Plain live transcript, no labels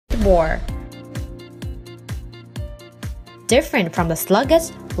boar. Different from the sluggish,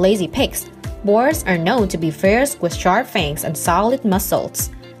 lazy pigs, boars are known to be fierce with sharp fangs and solid muscles.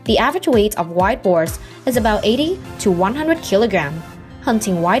 The average weight of white boars is about 80 to 100 kg.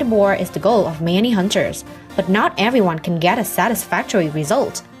 Hunting white boar is the goal of many hunters, but not everyone can get a satisfactory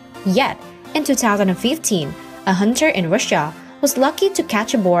result. Yet, in 2015, a hunter in Russia was lucky to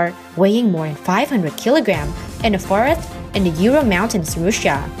catch a boar weighing more than 500 kg in a forest in the Ural Mountains,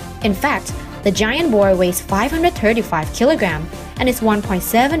 Russia. In fact, the giant boar weighs 535 kg and is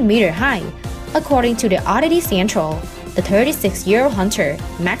 1.7 meter high. According to the Oddity Central, the 36-year-old hunter,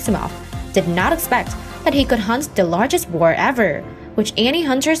 Maximov, did not expect that he could hunt the largest boar ever, which any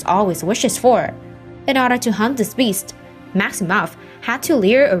hunter always wishes for. In order to hunt this beast, Maximov had to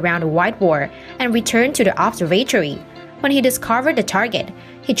leer around the white boar and return to the observatory. When he discovered the target,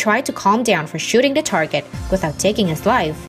 he tried to calm down for shooting the target without taking his life.